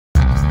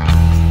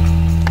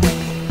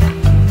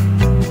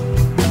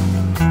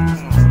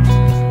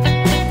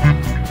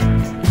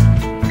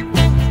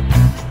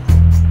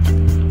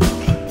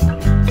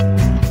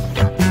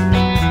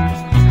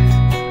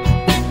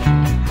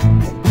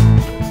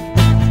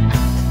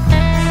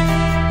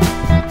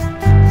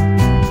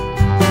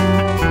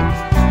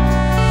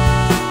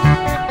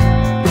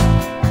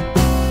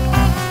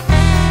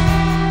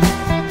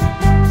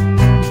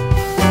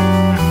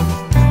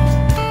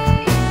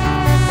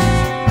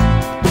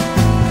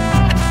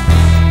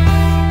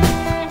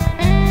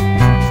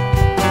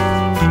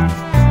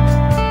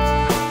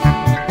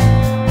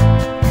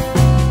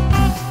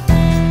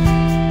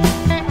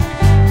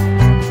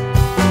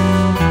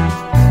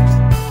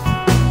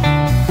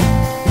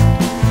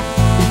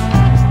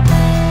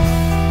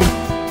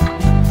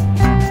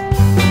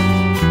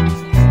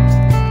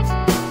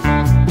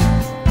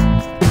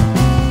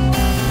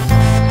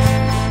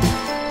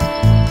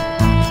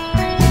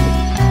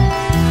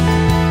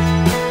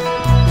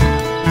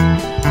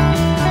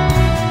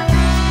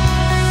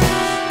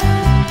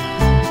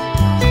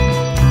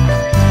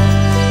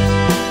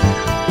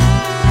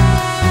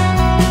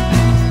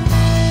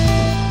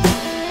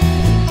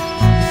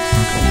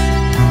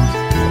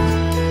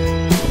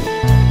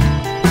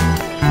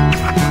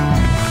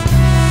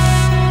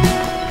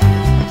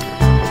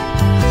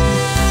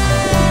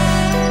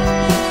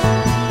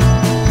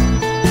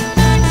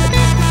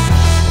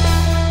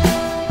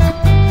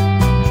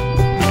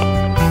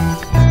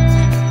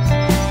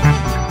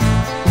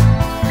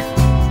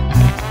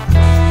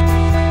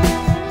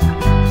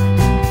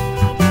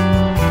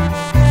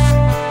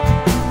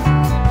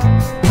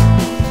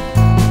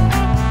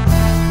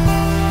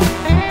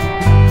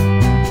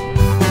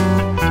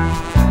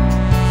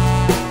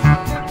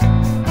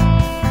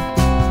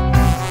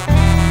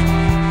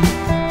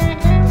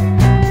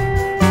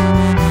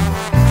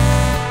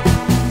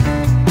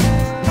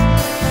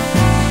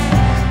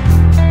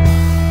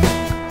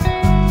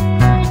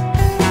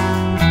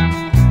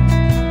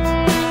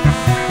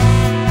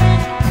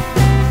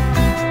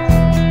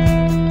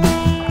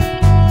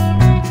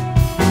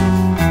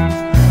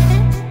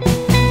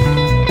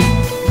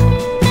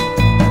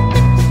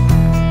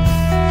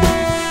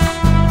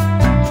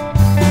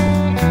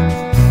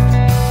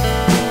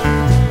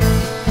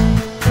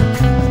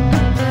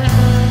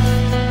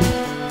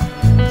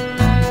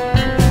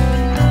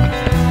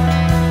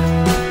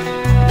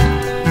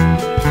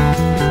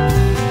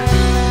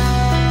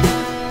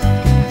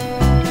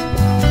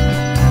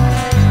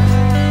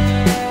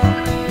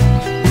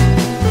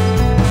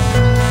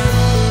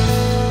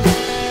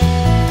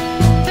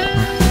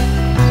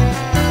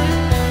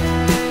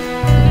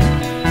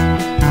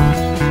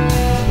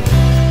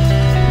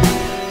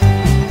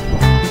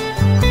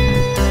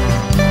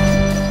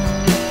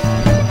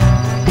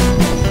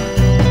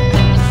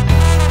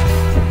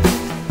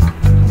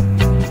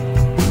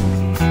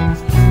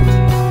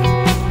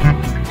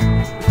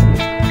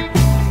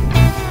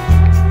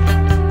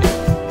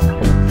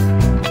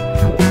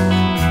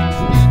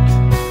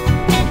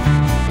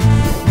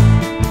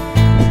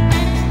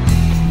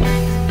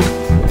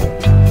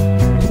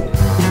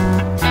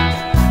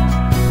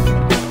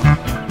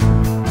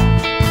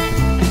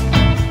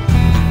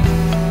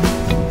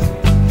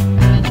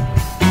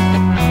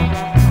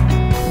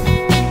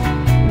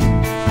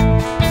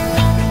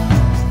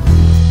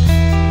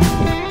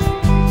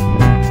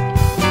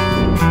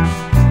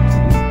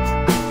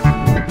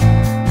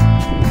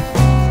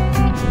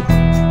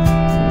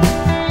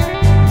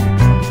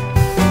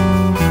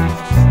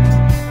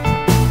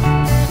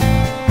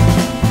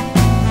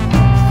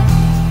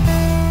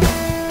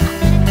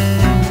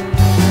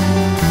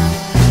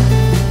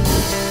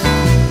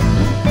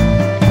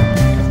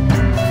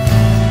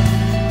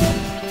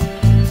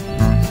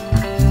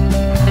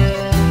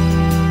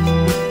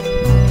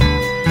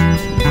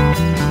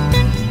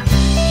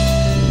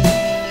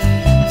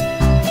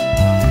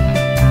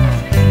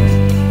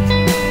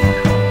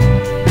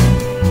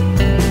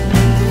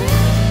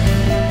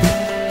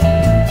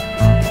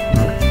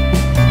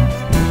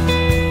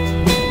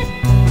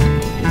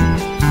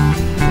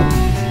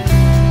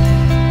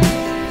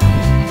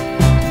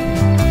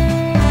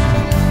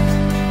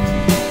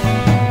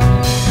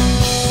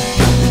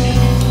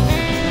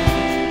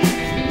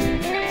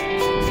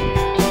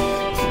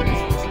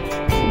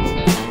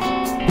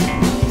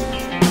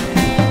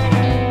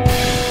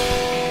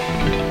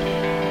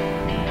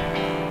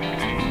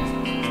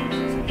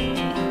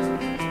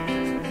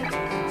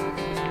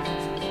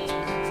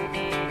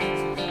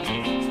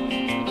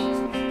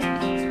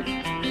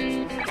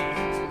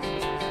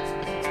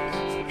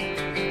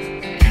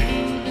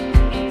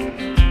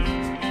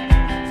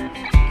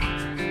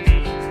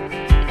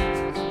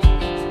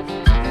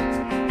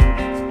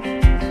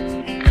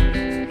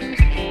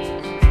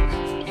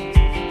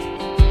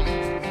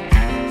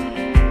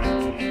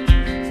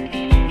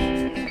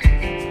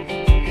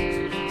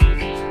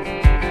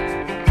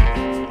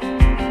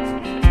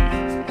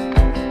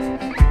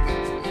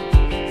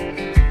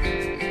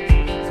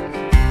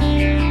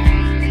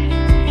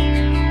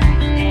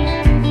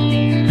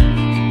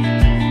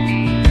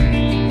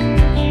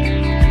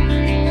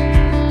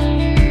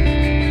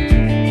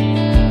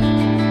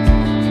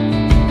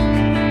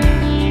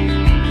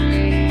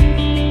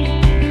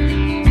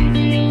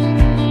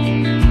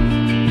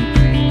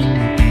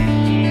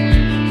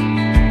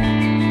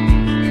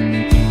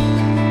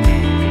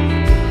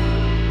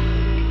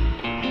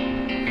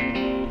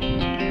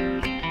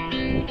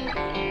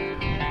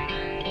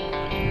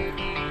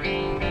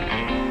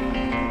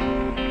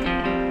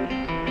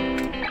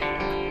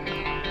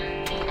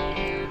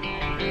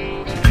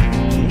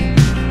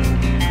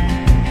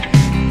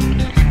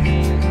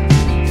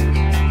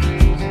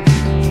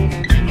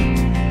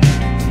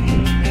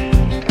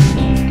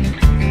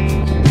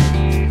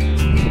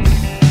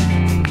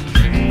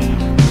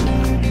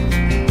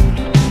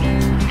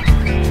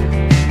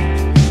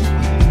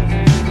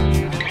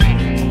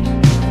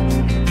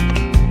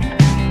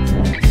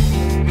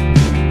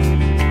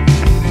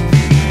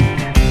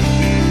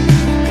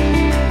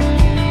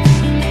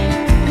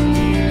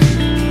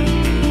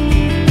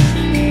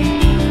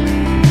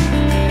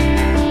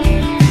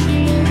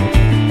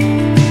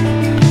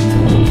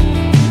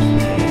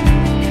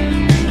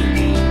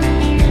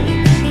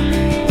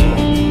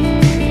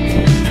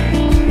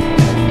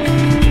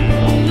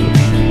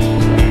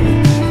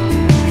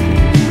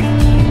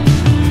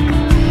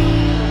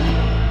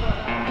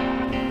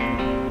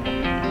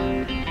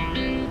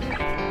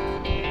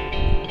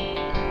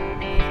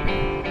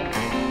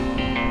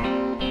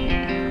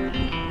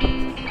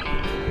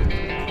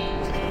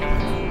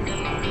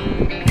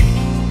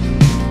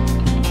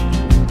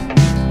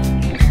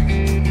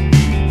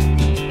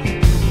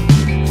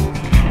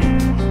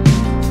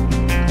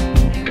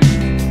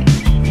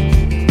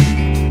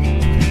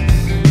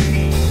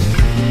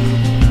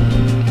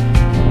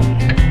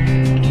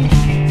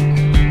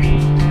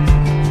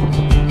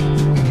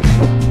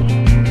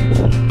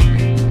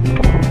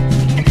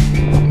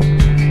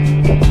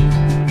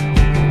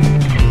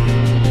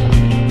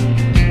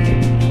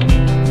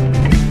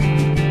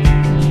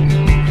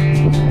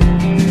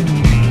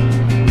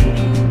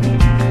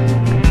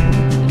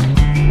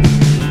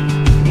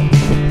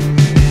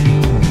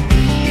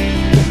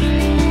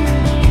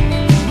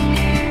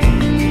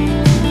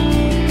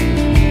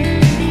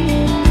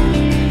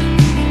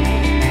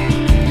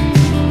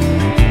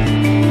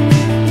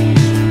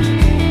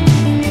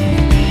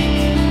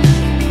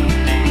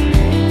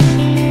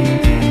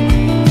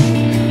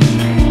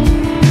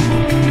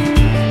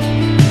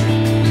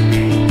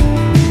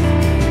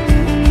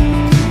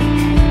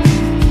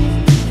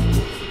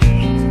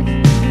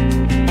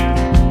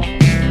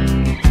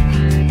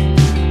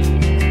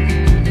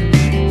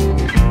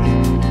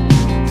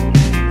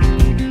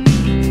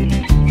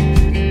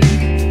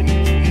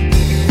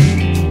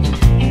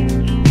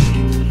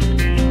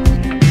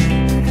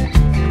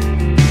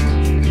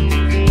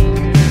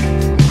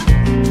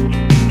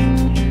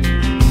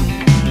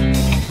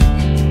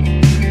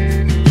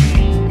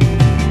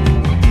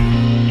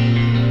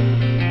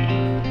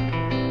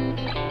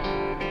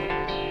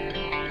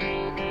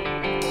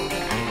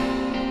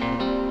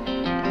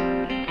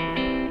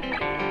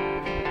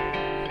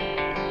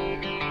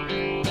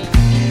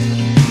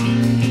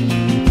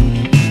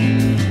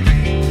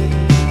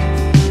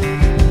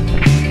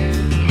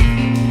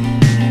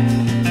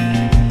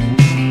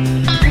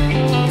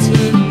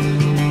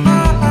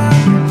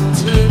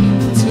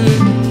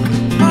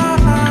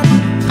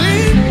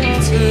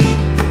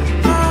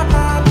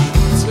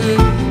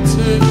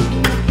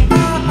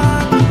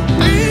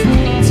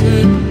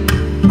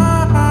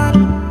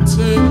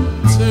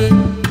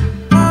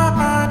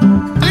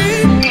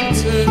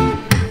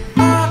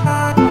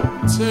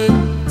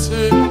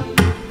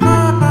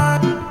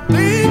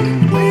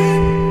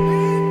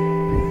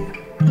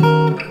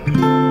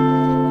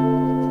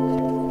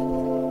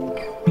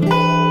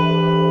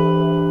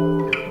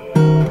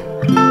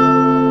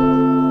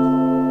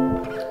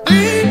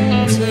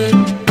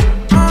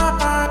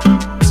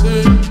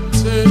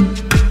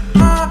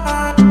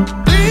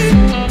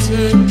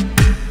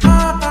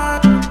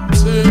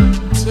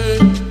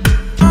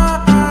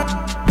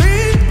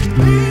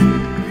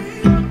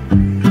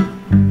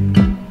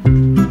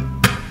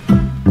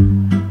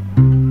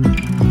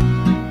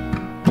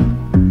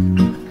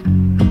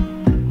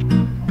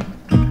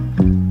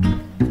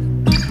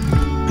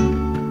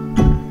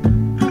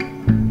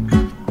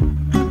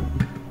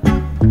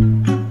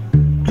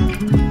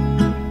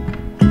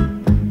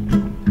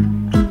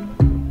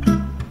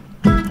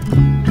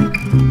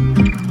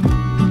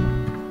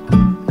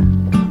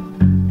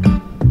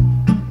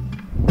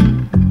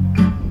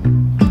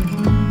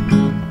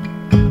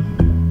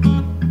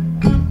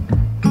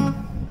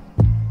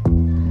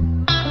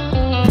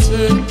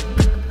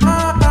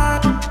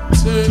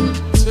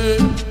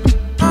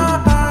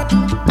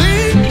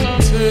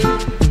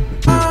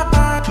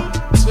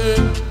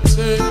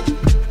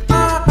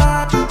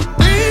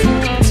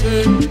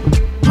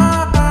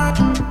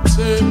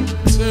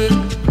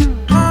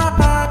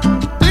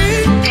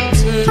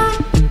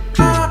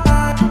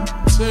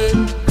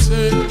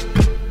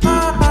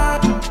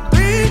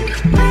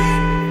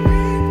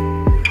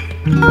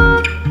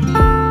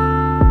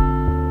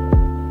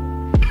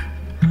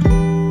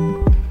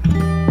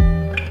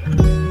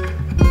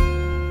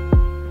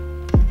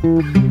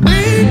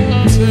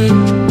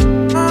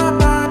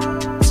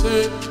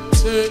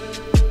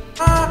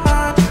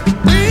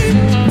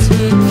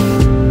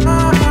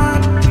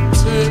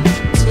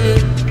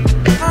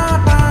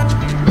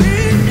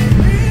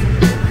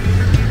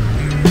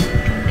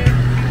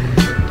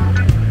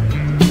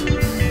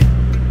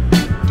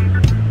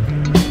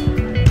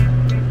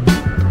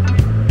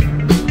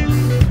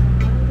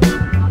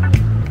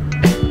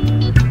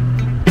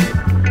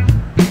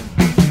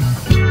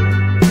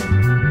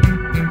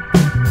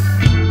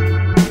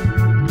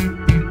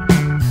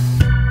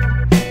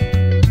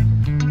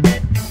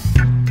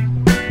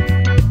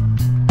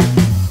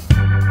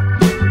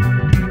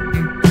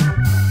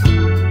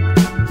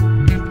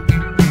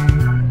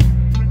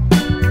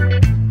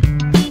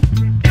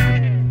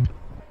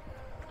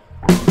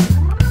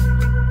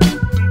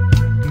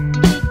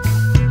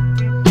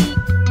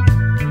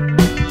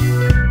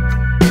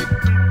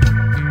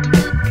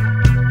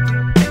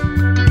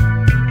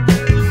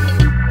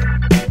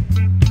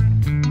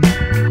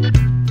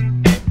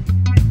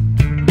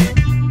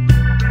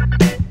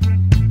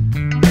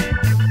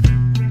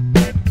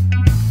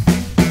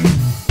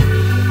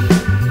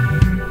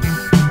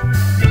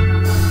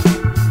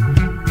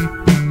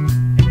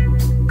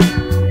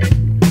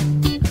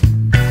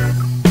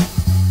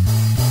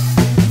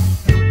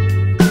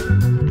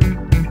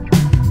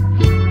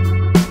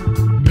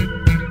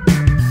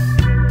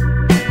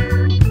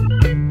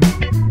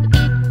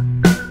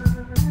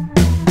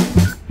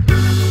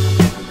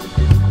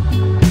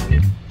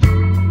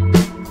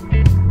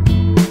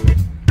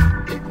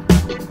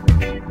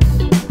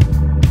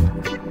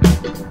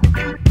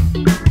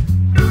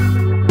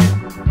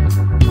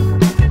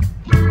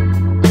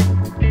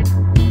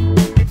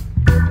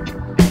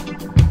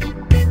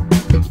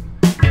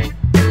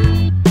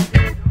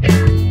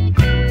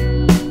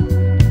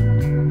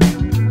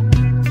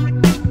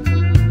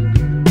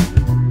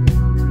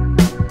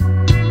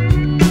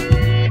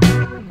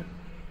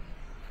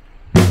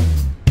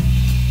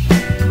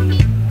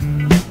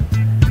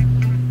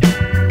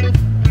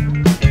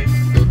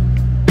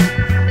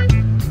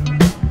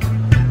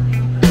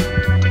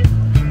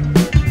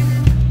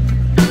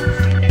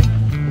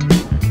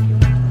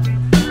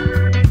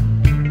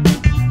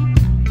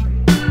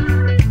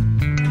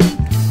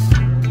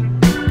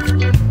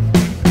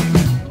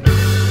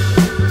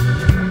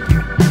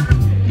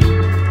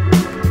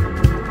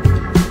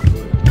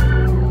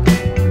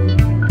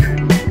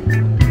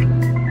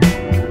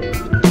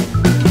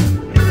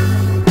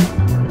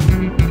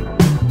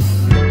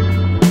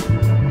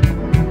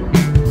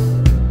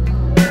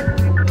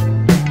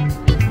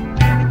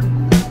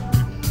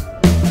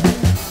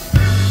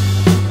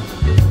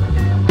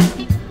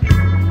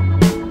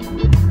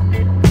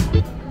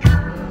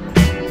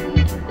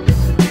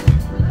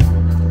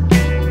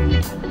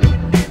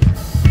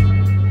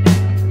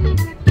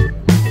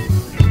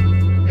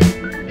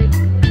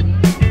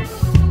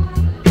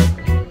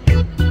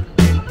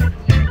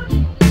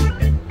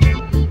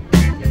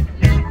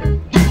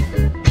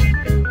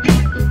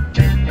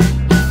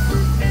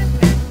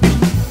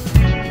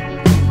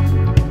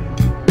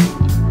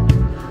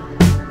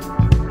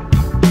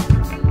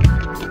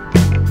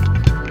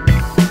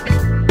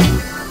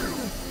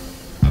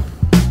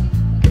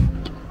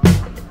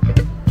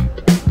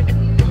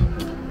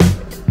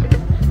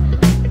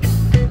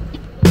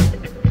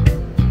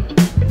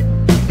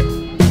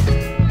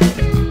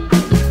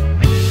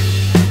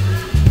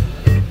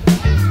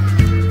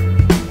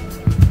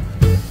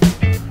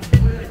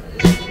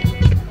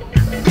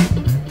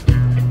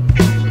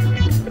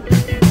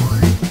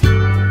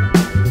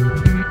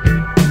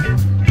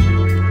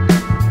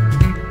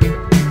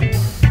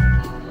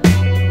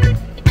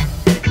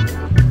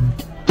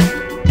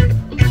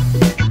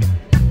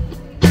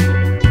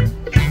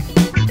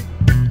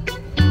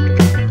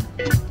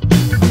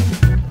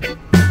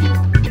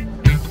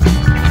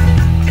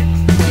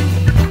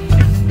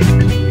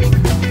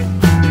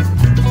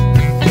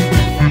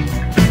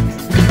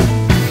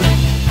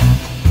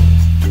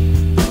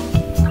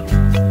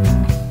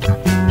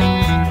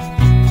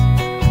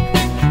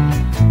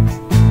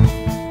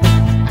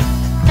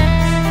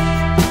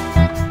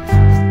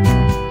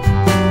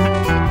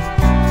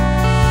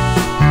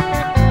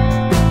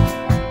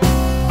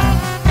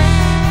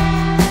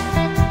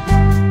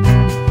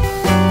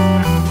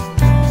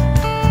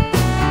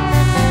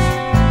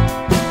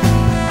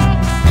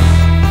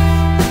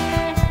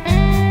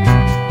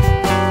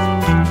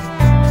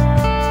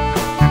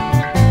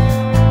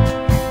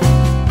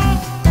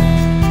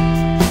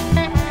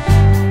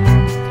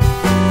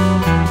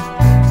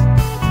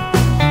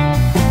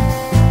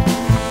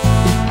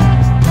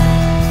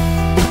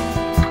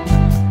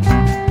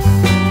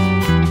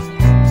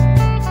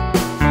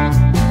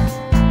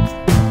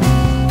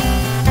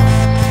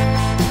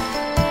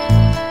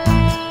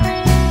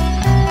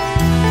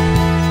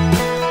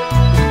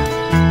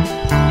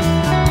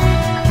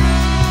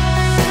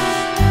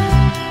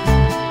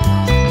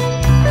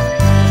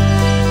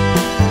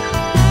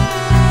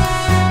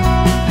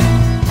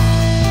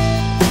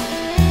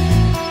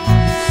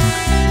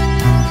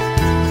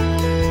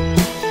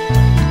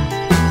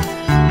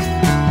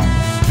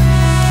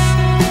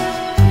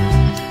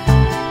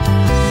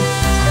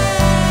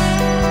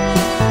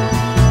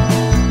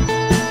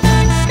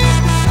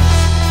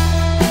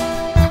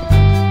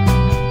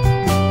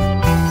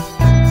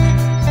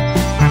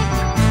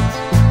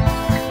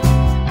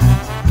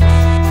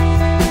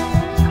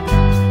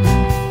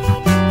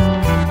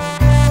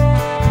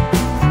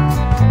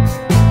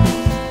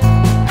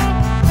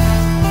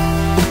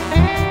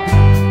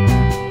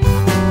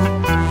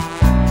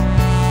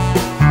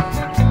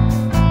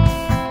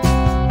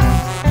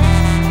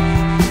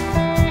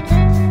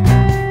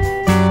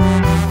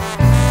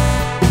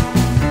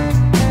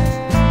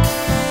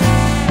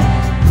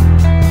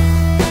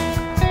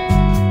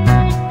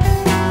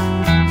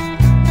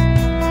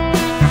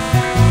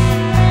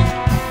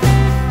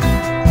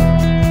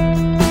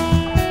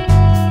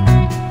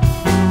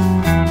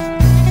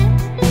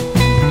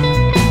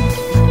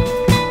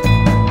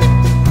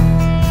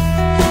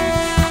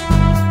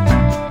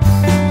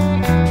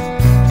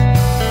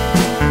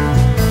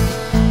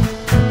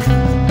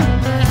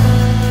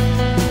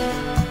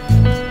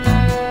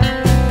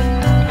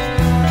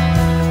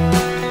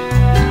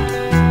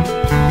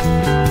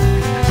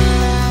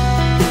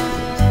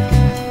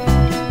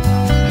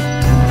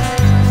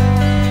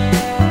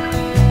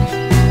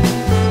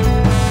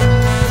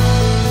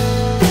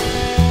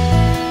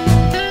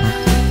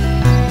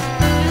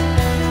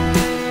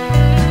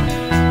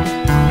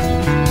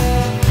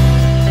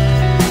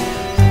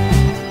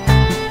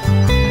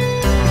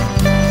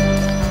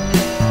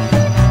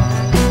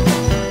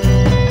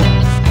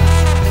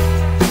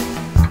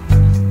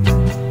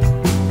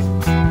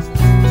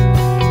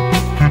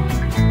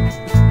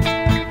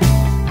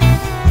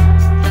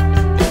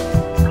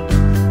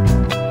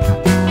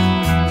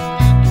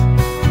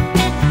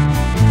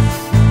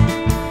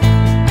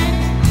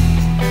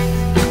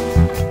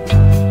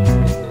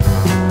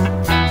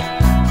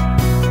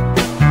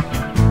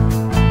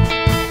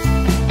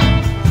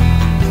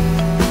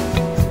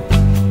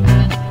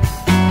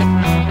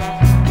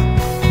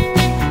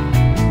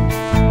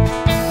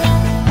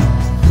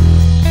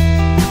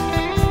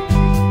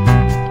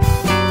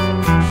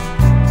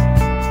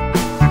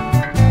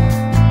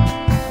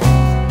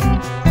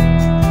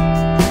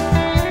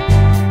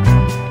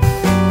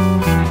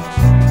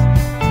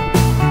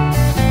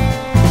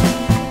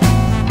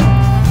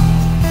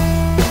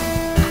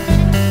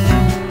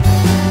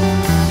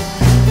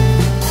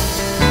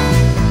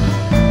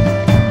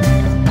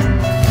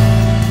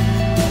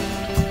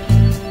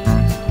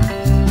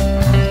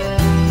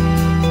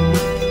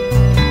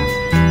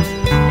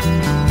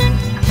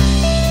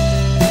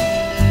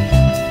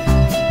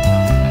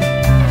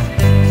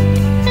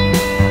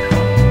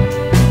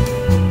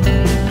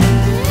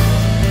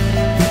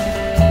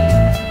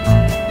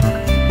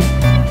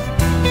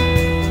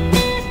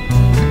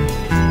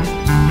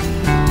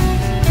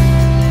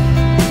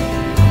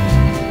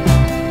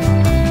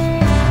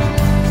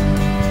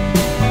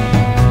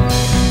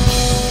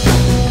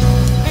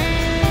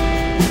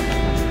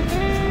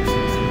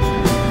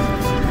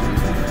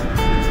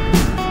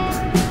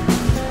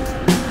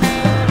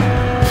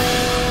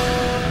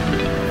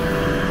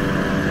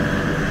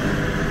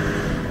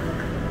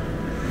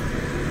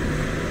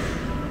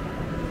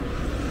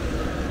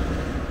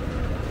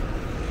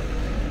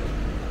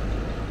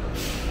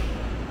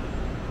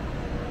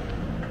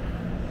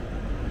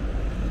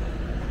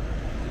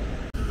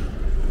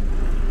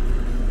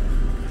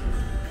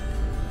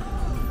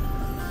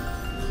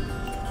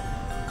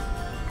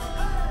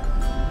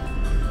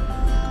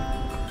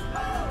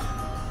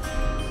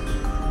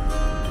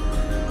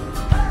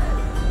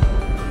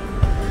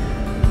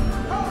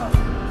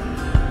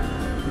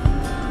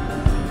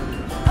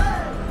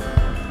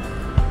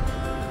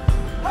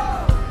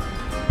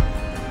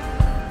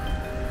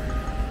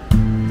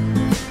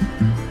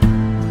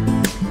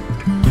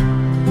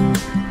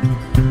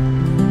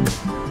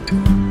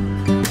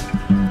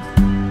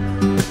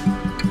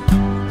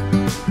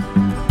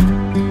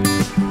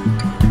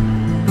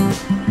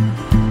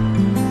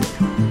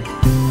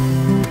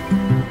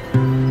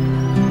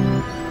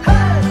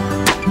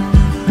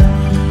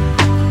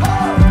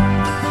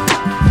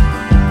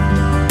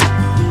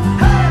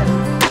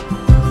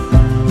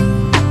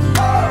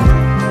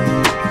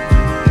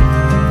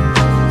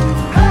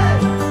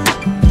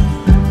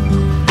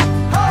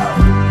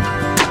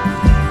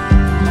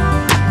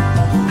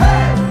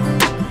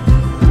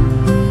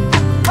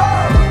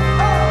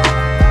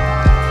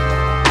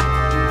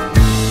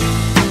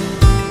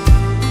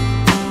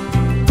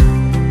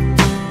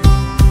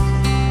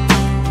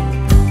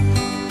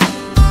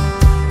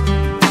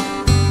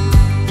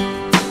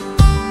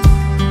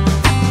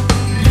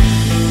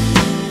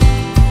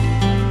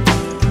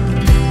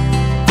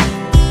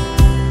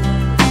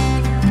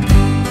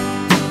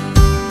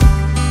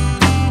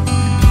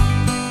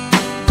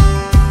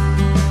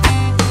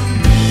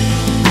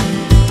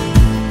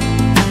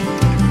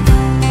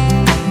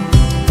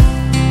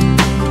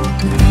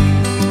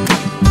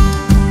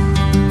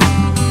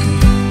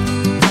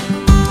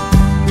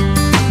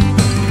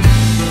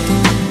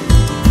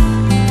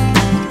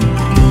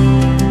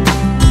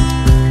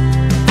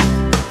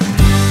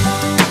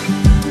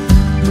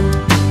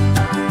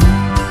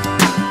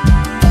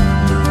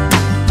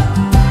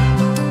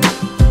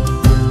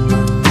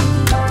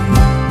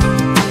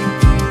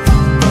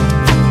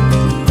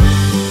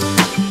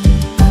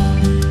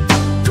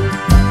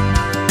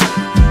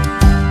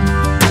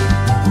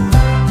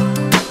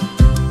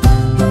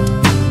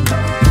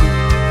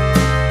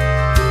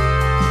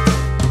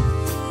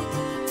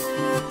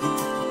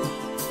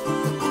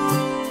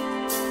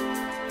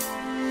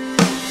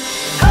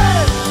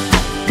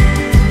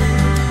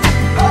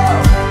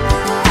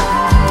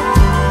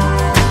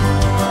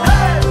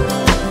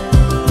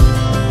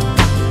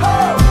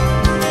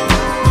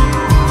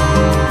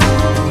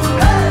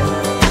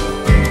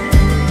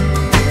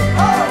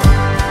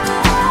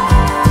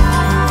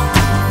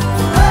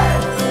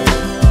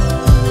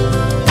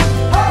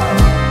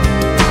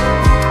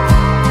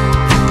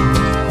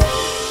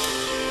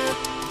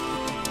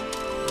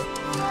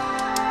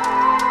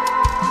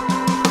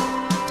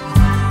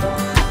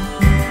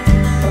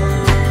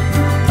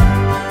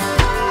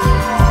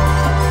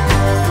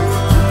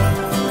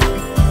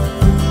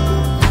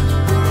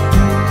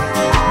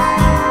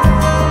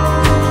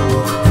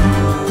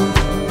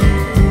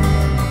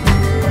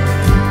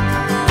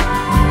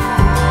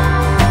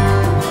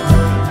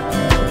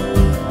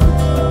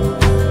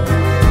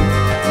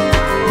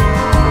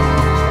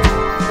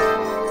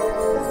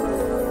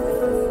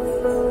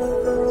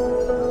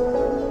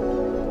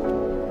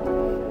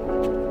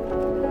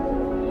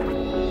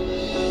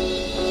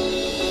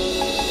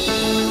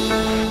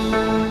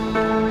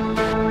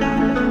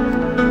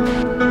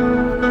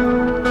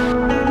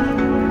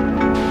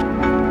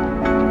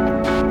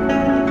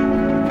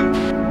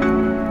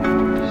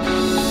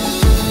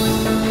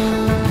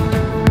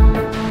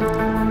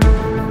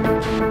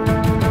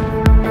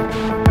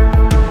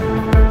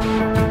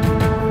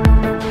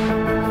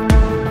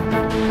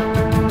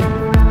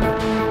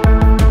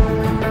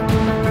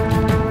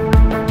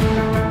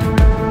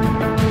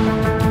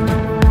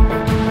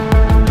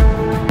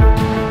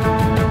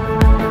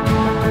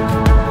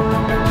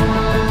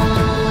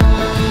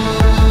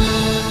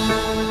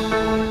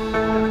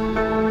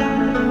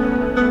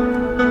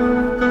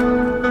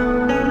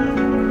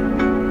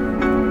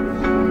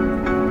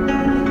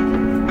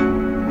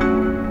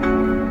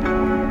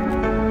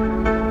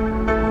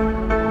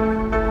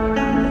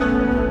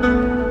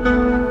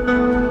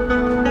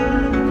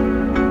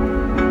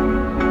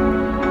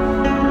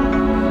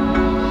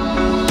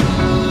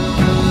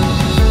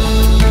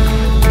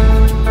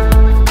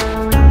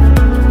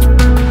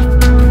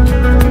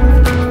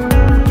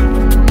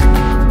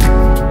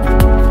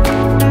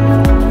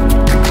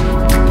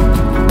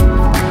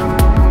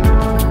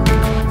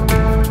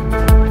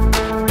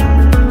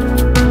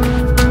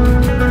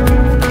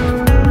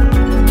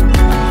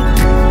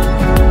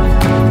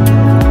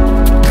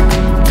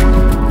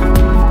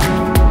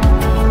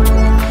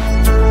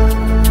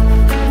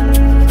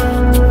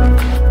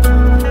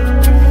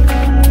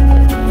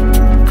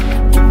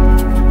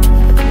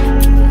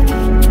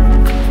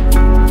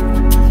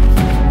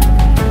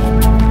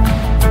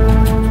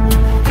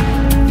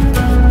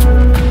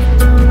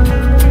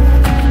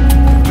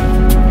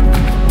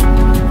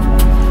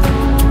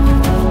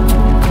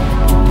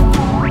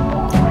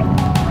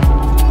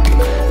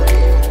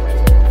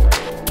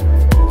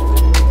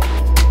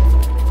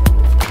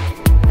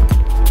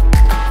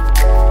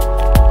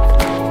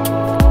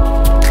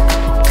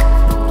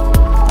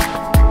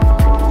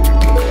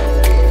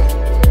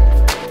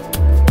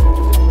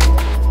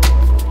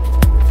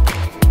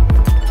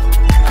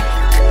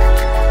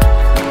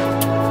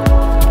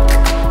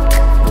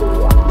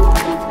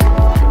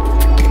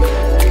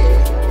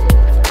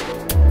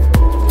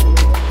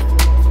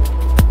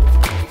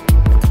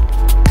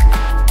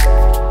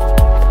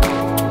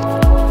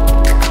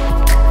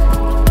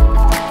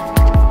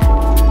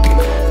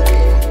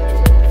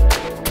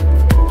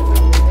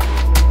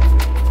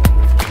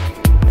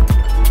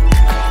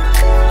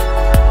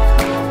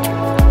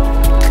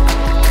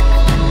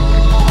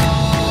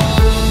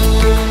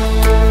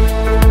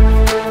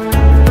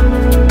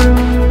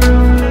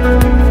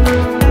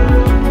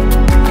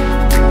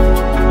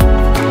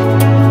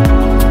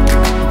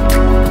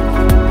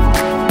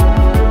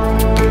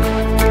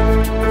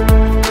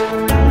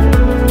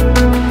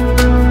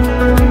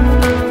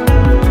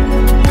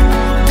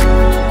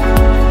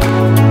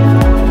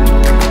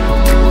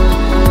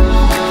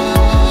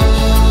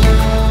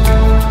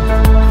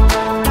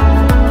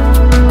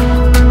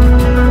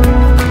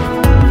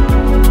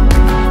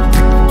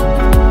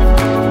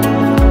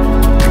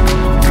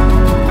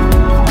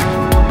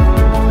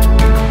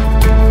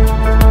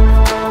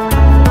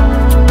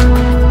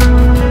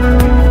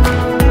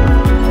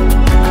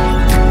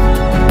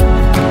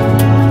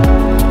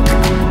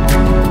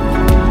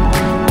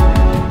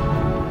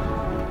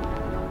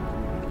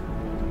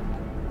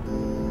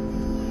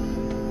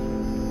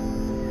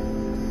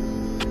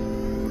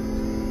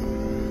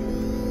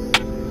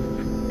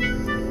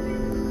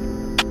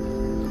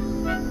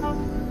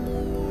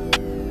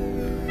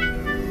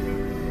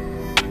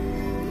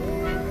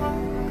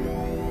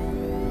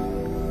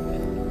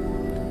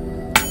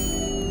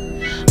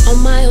On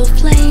my old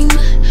flame,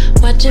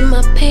 watching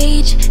my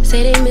page,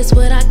 say they miss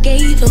what I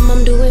gave them.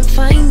 I'm doing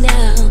fine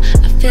now,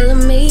 I feel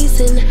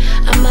amazing,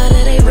 I'm out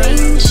of their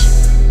range.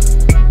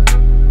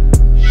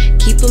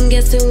 Keep them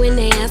guessing when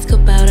they ask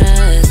about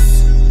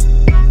us.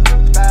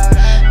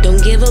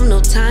 Don't give them no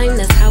time,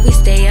 that's how we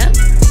stay up.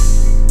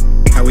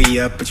 How we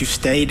up but you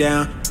stay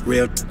down.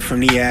 Real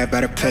from the app,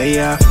 about to pay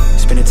out.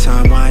 Spending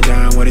time wind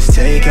down, what is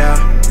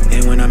takeout.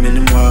 And when I'm in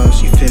them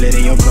walls, you feel it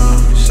in your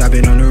bones. I've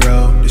been on the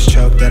road, this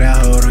choke that I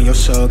hold on your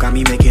soul got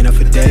me making up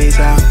for days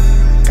out.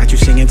 Got you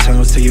singing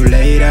tones till you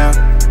laid out.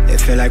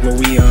 It feel like what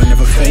we on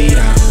never fade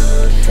out.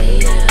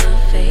 Fade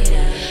out, fade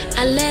out.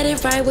 I let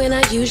it ride when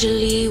I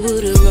usually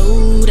would've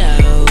rolled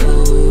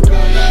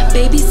out.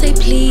 Baby say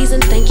please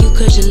and thank you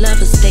cause your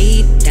lover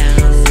stayed down.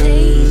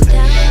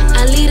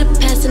 I leave the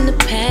past in the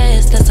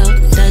past, that's all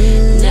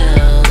done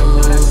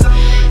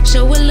now.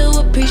 Show a little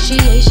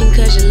appreciation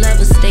cause your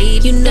lover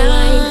stayed. You know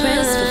I ain't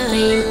pressed for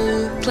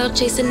fame. Cloud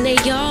chasing, they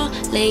all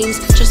lames.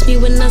 Trust me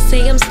when I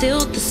say I'm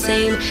still the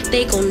same.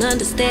 They gon'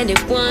 understand it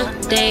one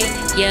day,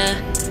 yeah,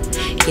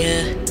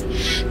 yeah.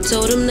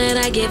 Told him that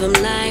I gave him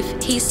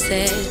life, he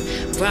said,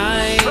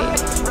 right.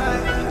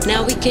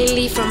 Now we can't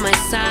leave from my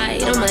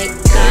side, oh my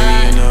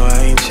God. You know I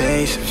ain't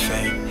chasing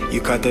fame. You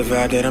caught the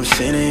vibe that I'm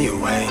sending your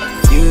way.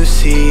 You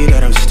see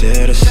that I'm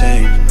still the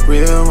same.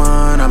 Real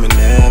one, I'ma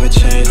never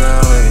change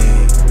my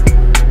way.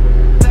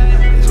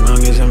 As long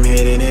as I'm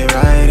hitting it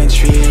right and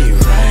treating you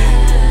right.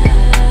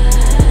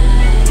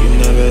 You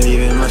never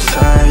leaving my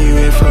side, you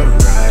here for the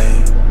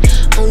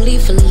ride. Only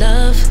for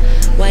love,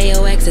 why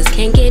your exes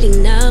can't get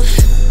enough.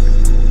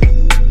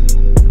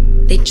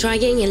 They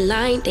trying in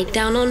line, they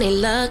down on their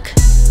luck.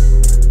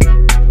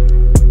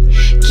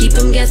 Keep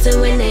them guessing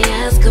when they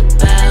ask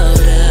about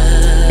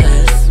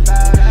us.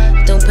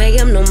 Don't pay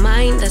them no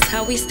mind, that's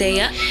how we stay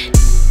up.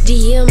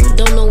 DM,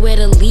 don't know where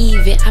to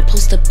leave it. I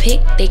post a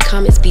pic, they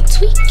comments be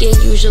tweaking.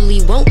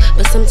 Usually won't,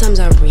 but sometimes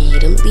I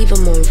read them. Leave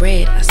them on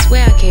red, I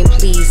swear I can't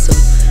please them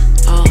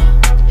all.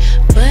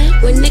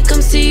 But when it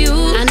comes to you,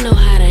 I know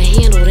how to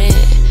handle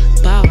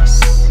that, boss.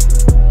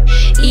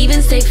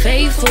 Even stay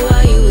faithful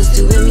while you was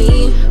doing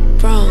me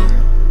wrong.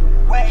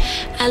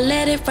 I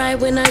let it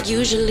ride when I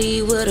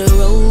usually would've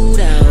rolled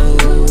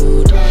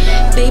out.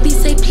 Baby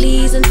say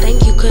please and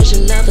thank you cause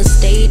your lover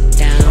stayed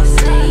down.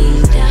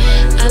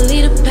 I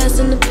leave the past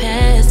in the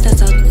past,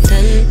 that's all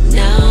done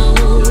now.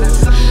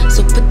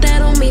 So put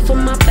that on me for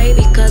my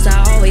baby cause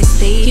I always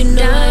stay. You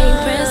know I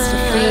ain't pressed for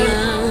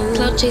fame.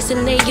 Cloud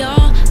chasing, they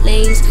all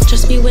lames.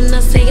 Trust me when I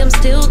say I'm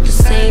still the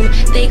same.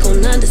 They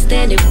gon'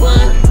 understand it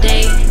one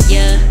day,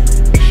 yeah,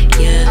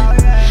 yeah.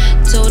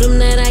 Told him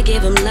that I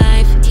gave him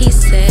life, he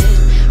said,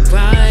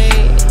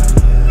 right.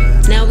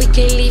 Now we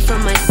can't leave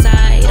from my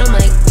side, oh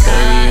my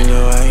God. You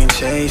know I ain't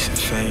chasing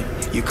fame.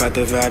 You caught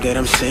the vibe that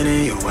I'm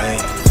sending your way.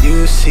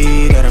 You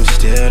see that I'm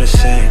still the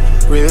same.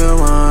 Real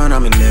one,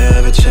 I'ma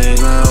never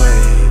change my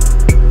way.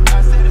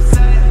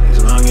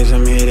 As long as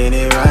I'm hitting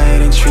it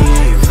right and treating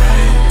you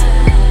right.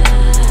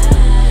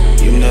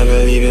 You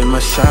never leaving my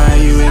side,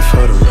 you in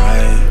for the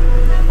ride.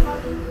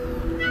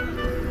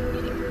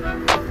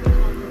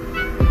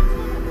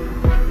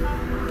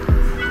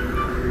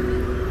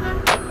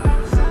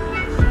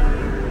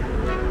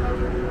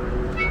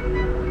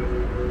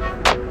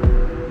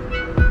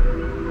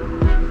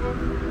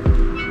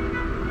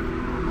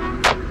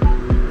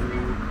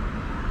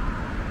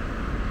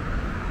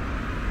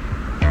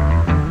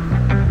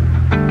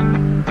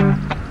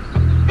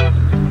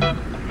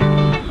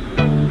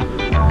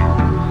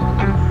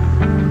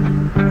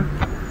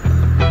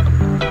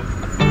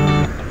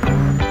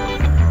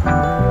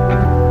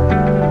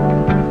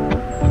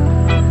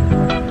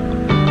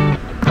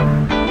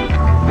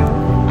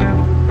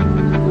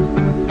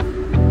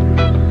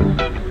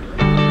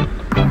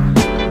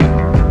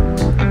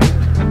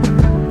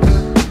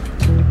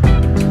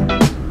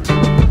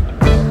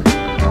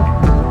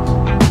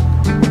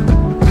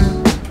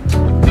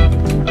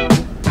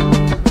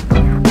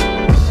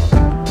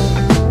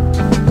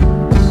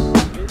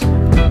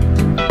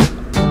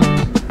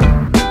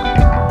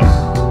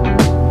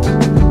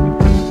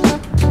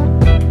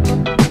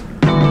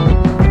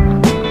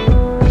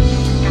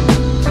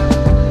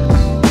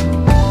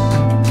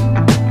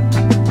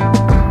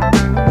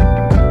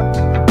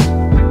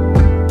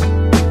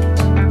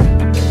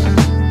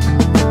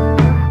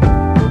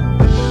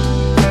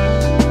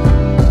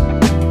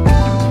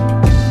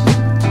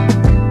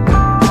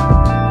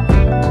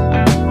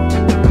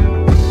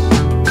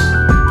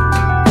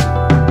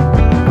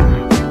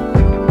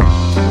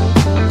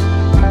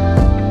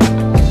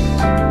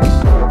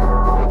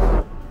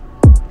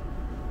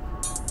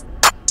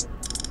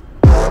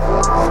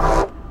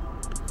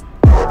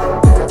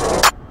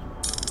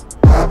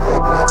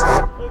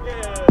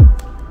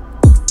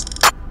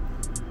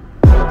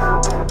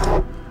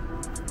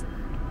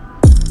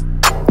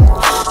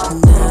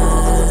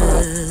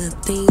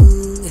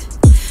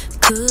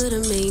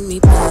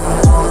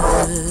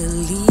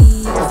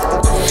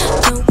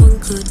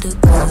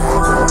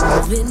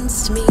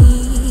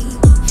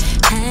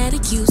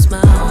 use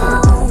my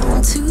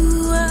own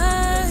two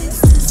eyes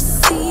to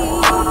see.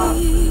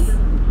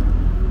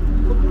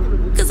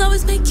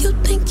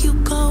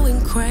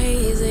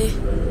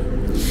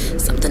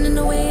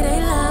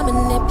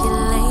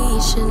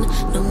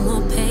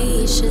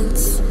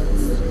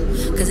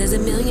 Cause there's a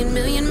million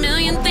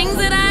things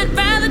that I'd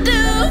rather do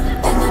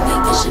than to be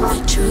fishing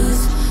for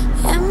truth.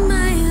 Am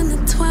I in the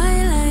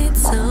twilight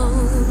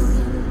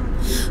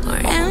zone? Or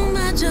am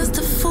I just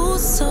a fool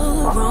so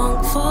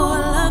wrong for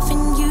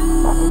loving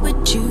you?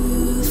 But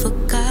you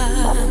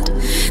forgot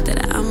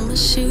that I'm a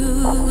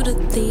shooter.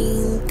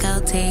 Think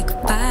I'll take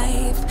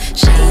 5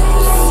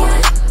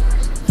 shots.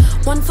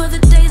 One for the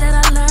day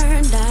that I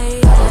learned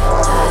I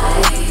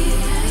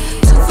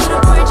 2 for the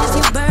bridges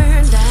you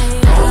burned I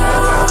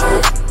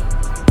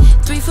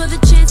 3 for the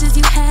chances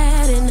you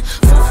had, and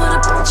 4 for the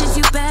bitches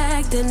you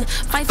bagged, and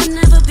 5 for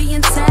never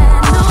being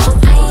sad. No,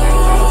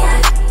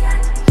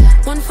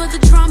 1 for the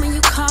drama you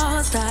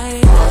caused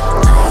I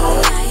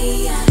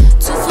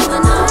 2 for the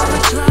number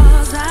of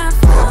draws I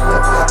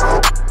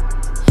found,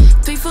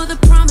 3 for the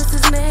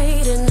promises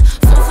made, and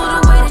 4 for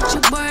the way that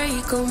you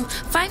break them.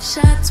 5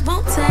 shots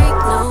won't take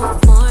no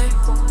more.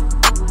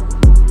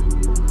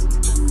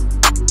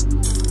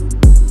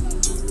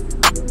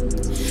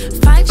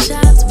 5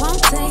 shots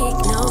won't take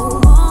no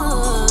more.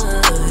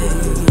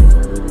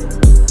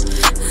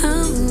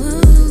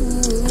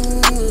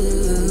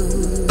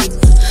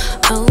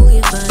 Oh,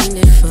 you find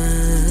it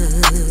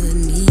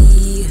funny,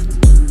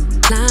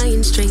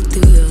 lying straight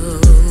through your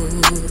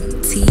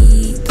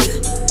teeth.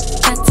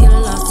 That's your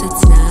loss,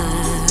 it's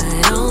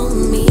not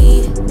on me.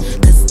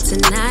 Cause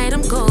tonight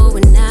I'm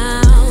going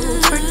out,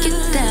 work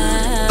it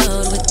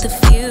out with a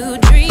few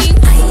drinks.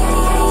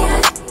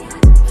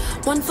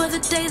 1 for the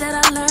day that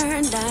I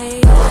learned I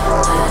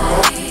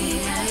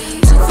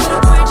 2 for the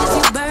bridges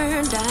you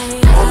burned I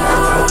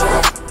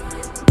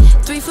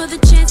 3 for the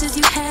chances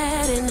you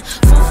had, and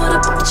 4 for the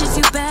bitches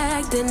you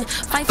bagged, and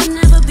 5 for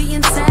never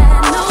being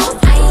sad. No,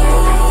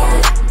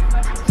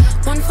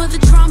 1 for the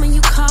drama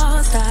you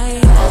caused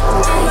I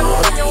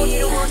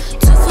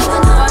 2 for the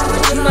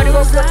number of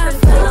draws I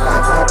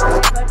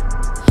found,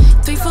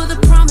 3 for the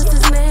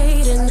promises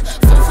made, and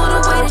 4 for the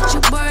way that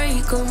you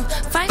break them.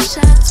 5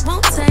 shots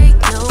won't take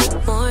no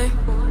more.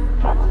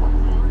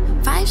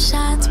 5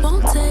 shots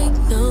won't take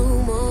no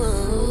more.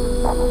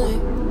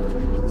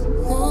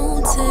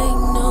 Won't take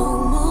no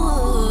more.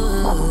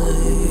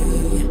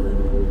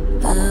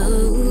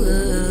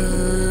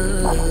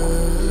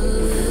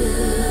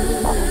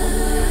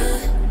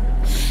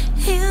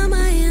 Am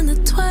I in the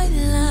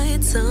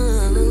twilight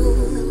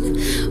zone?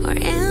 Or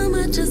am I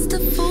just a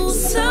fool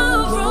so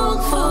wrong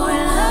for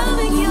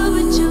loving you?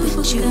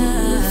 But you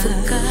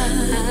forgot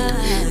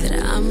that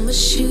I'm a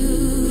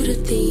shooter.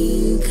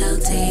 Think I'll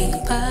take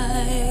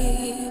 5